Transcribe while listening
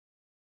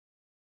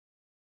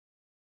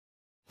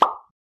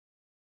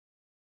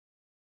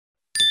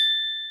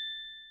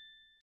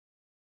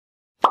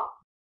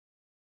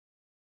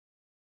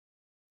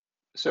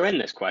So in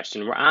this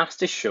question, we're asked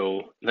to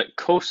show that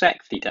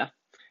cosec theta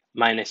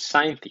minus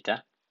sine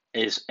theta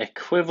is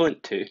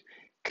equivalent to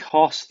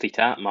cos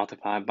theta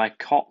multiplied by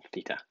cot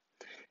theta.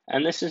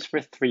 And this is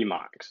for 3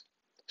 marks.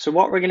 So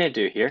what we're going to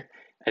do here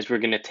is we're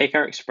going to take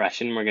our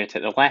expression, we're going to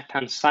take the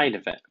left-hand side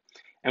of it,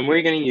 and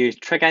we're going to use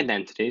trig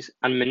identities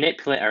and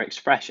manipulate our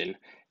expression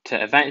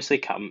to eventually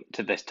come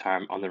to this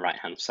term on the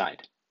right-hand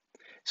side.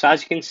 So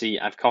as you can see,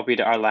 I've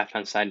copied our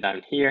left-hand side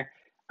down here,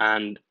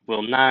 and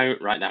we'll now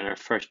write down our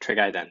first trig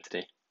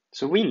identity.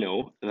 So we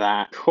know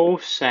that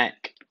cosec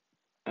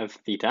of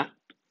theta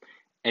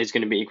is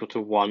going to be equal to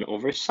 1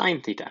 over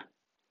sine theta.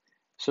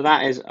 So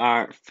that is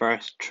our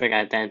first trig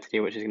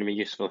identity, which is going to be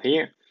useful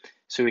here.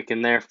 So we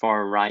can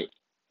therefore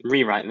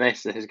rewrite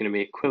this. This is going to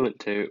be equivalent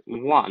to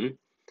 1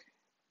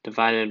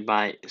 divided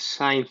by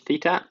sine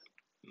theta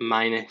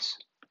minus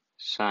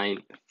sine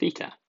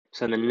theta.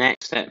 So the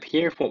next step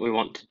here, what we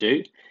want to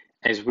do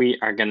is we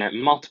are going to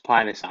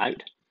multiply this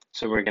out.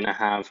 So we're going to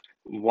have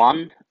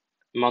 1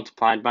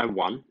 multiplied by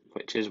 1,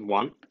 which is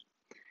 1.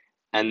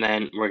 And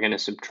then we're going to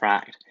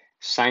subtract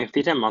sine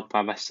theta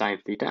multiplied by sine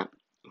theta,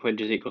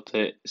 which is equal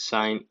to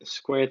sine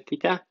squared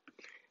theta.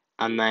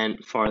 And then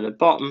for the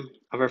bottom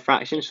of our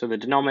fraction, so the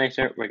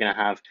denominator, we're going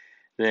to have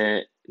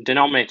the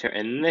denominator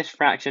in this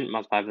fraction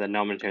multiplied by the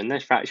denominator in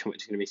this fraction,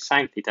 which is going to be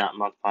sine theta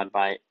multiplied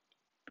by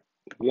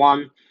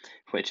 1,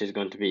 which is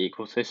going to be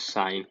equal to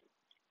sine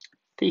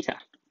theta.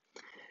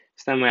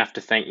 So then we have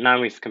to think, now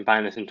we've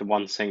combined this into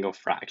one single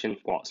fraction,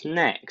 what's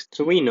next?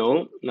 So we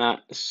know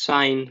that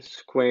sine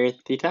squared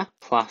theta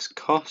plus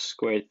cos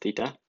squared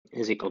theta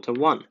is equal to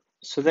 1.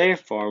 So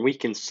therefore we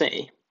can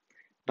say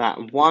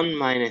that 1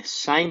 minus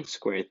sine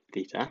squared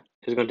theta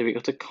is going to be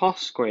equal to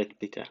cos squared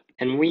theta.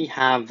 And we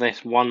have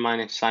this 1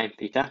 minus sine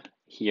theta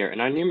here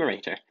in our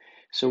numerator.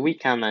 So we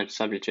can then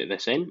substitute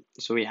this in.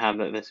 So we have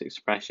that this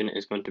expression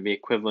is going to be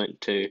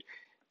equivalent to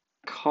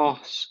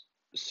cos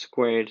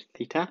squared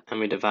theta, and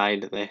we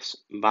divide this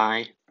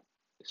by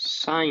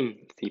sine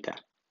theta.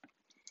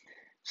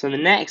 So the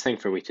next thing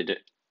we're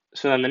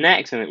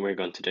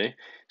going to do,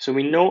 so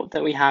we note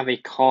that we have a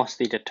cos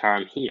theta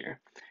term here.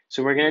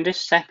 So we're going to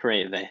just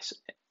separate this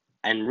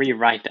and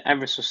rewrite it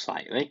ever so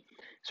slightly.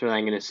 So we're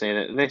then going to say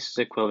that this is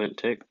equivalent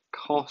to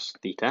cos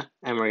theta,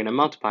 and we're going to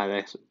multiply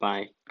this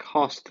by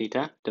cos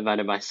theta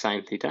divided by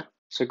sine theta.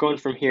 So going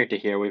from here to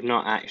here, we've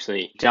not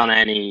actually done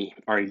any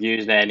or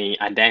used any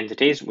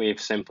identities. We've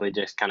simply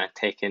just kind of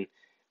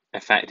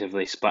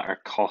effectively split our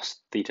cos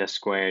theta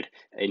squared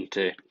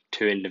into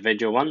two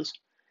individual ones.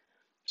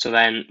 So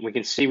then we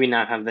can see we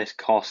now have this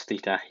cos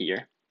theta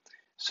here.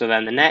 So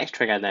then the next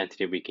trig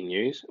identity we can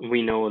use,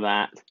 we know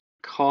that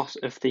cos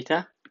of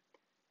theta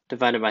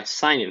divided by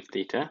sine of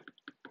theta,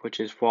 which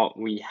is what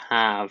we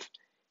have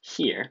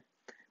here,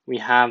 we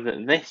have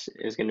that this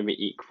is going to be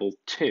equal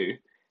to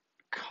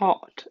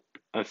cot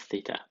of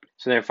theta.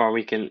 So therefore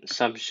we can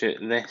substitute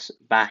this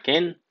back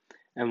in,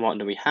 and what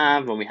do we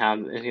have? Well, we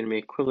have is going to be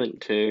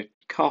equivalent to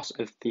cos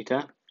of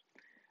theta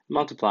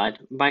multiplied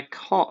by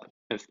cot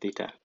of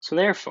theta. So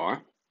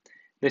therefore,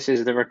 this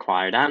is the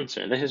required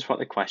answer. This is what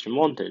the question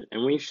wanted,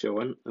 and we've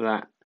shown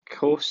that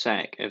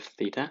cosec of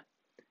theta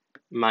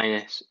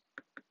minus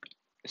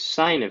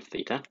sine of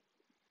theta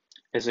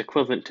is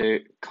equivalent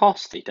to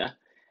cos theta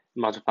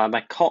multiplied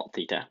by cot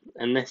theta,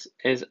 and this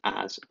is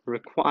as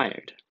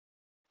required.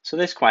 So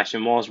this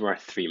question was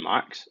worth 3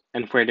 marks,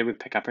 and where did we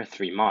pick up our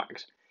 3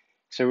 marks?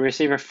 So we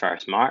receive our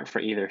first mark for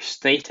either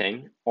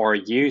stating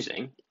and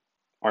using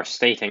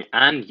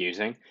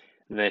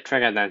the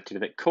trig identity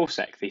that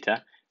cosec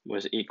theta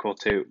was equal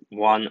to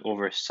 1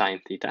 over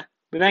sine theta.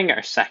 We then get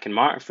our second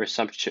mark for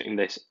substituting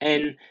this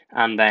in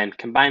and then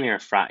combining our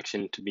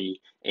fraction to be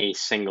a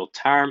single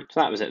term. So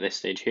that was at this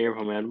stage here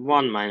when we had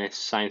 1 minus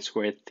sine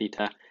squared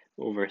theta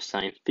over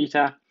sine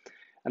theta.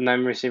 And then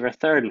we receive our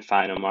third and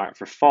final mark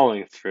for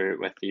following through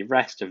with the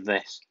rest of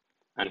this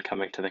and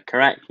coming to the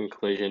correct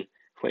conclusion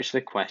which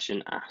the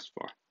question asked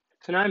for.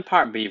 So now in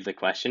part B of the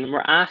question,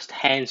 we're asked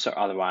hence or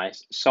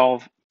otherwise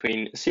solve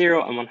between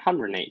 0 and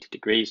 180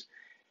 degrees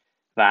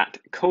that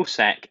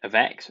cosec of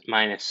x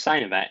minus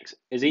sine of x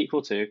is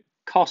equal to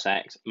cos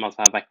x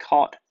multiplied by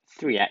cot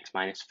 3x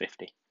minus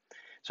 50.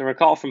 So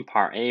recall from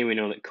part A, we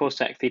know that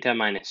cosec theta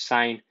minus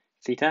sine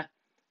theta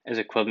is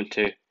equivalent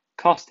to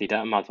cos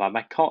theta multiplied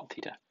by cot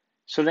theta.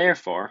 So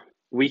therefore,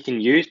 we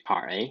can use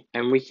part A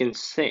and we can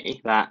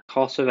say that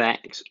cos of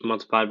x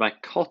multiplied by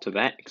cot of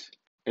x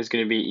is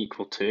going to be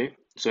equal to,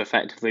 so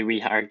effectively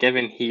we are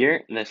given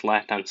here this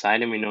left-hand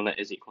side and we know that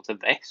is equal to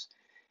this.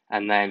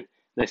 And then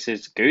this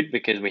is good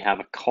because we have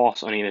a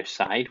cos on either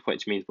side,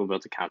 which means we'll be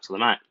able to cancel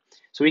them out.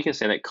 So we can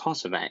say that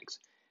cos of x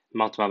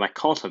multiplied by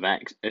cot of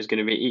x is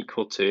going to be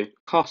equal to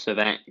cos of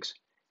x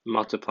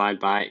multiplied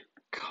by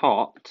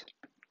cot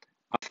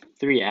of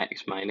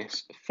 3x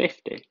minus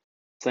 50.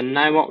 So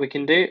now what we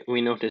can do,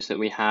 we notice that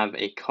we have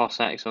a cos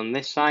x on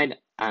this side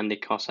and a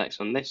cos x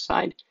on this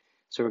side.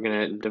 So we're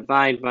going to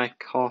divide by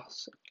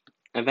cos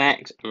of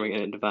x and we're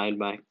going to divide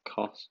by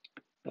cos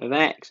of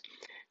x.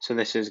 So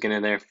this is going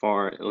to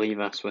therefore leave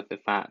us with the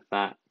fact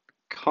that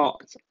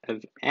cot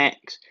of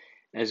x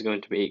is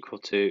going to be equal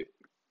to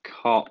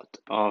cot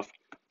of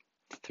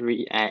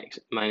 3x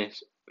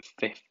minus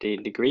 50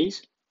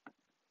 degrees.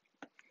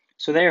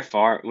 So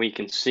therefore, we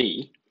can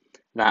see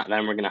that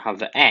then we're going to have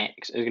the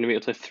x is going to be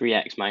equal to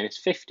 3x minus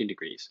 50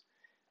 degrees.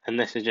 And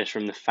this is just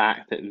from the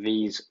fact that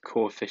these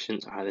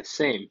coefficients are the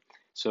same.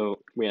 So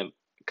we have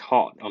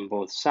cot on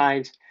both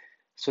sides.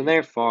 So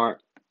therefore,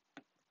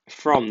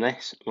 from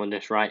this, we'll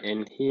just write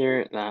in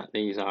here that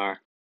these are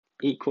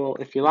equal,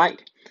 if you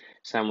like.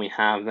 So then we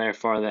have,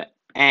 therefore, that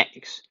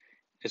x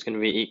is going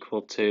to be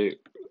equal to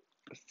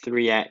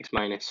 3x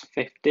minus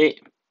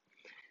 50.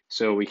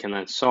 So we can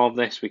then solve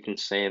this. We can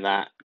say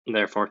that,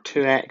 therefore,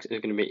 2x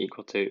is going to be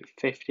equal to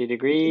 50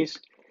 degrees.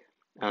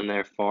 And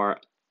therefore,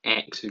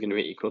 x is going to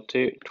be equal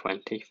to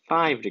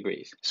 25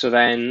 degrees. So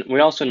then we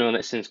also know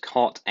that since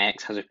cot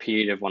x has a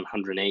period of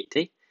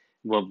 180,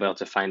 we'll be able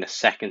to find a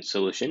second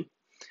solution.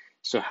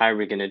 So how are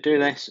we going to do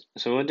this?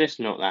 So we'll just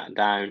note that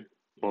down.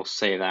 We'll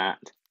say that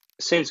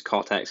since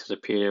cot x has a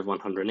period of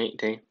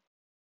 180,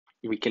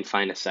 we can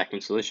find a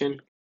second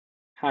solution.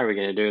 How are we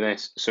going to do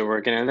this? So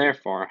we're going to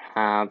therefore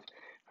have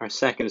our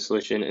second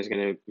solution is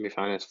going to be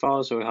found as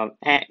follows. So we have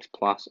x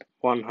plus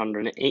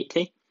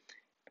 180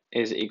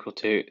 is equal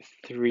to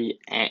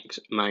 3x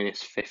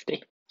minus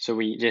 50. So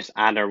we just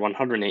add our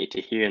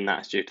 180 here, and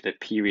that's due to the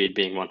period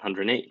being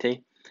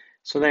 180.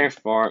 So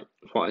therefore,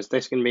 what is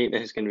this going to be?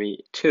 This is going to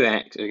be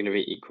 2x is going to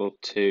be equal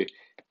to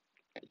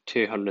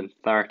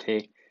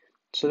 230.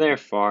 So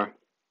therefore,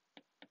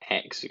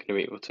 x is going to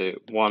be equal to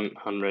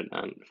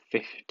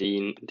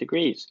 115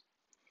 degrees.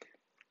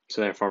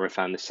 So therefore, we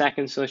found the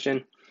second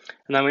solution.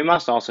 And then we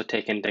must also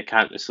take into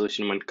account the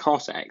solution when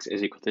cos x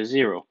is equal to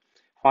 0.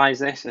 Why is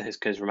this? This is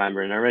because,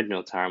 remember, in our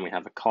original term, we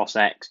have a cos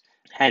x.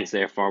 Hence,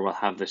 therefore, we'll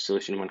have the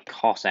solution when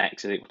cos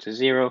x is equal to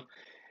 0.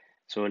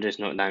 So we'll just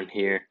note down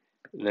here,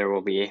 there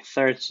will be a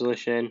third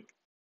solution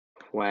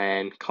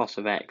when cos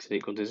of x is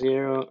equal to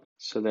 0.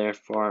 So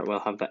therefore, we'll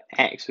have that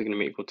x is going to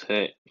be equal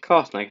to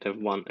cos negative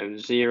 1 of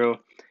 0.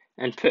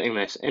 And putting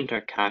this into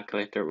our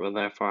calculator, we'll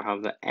therefore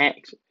have that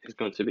x is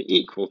going to be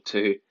equal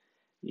to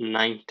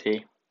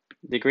 90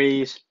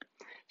 degrees.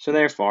 So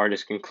therefore,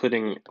 just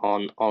concluding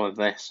on all of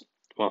this,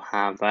 we'll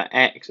have that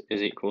x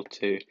is equal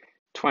to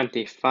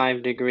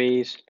 25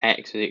 degrees,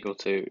 x is equal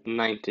to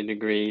 90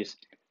 degrees,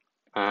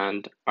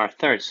 and our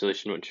third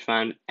solution, which we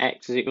found,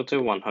 x is equal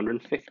to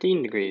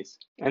 115 degrees.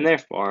 And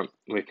therefore,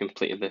 we've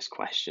completed this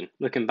question.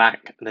 Looking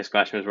back, this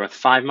question was worth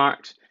 5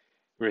 marks.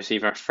 We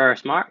receive our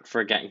first mark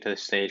for getting to the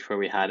stage where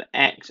we had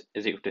x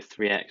is equal to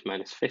 3x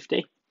minus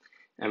 50.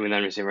 And we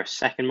then receive our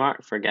second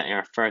mark for getting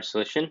our first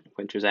solution,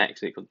 which was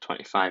x is equal to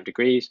 25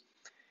 degrees.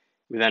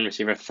 We then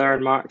receive our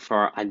third mark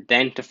for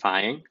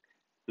identifying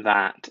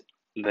that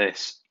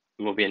this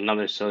will be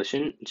another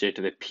solution due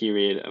to the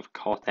period of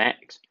cot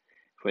x,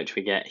 which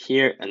we get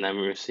here, and then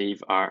we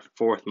receive our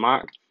fourth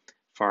mark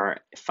for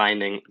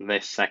finding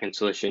this second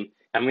solution,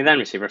 and we then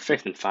receive our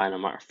fifth and final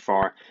mark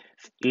for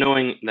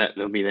knowing that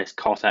there'll be this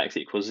cos x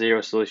equals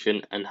 0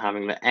 solution and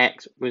having that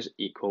x was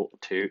equal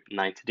to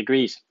 90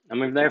 degrees. And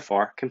we've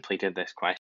therefore completed this question.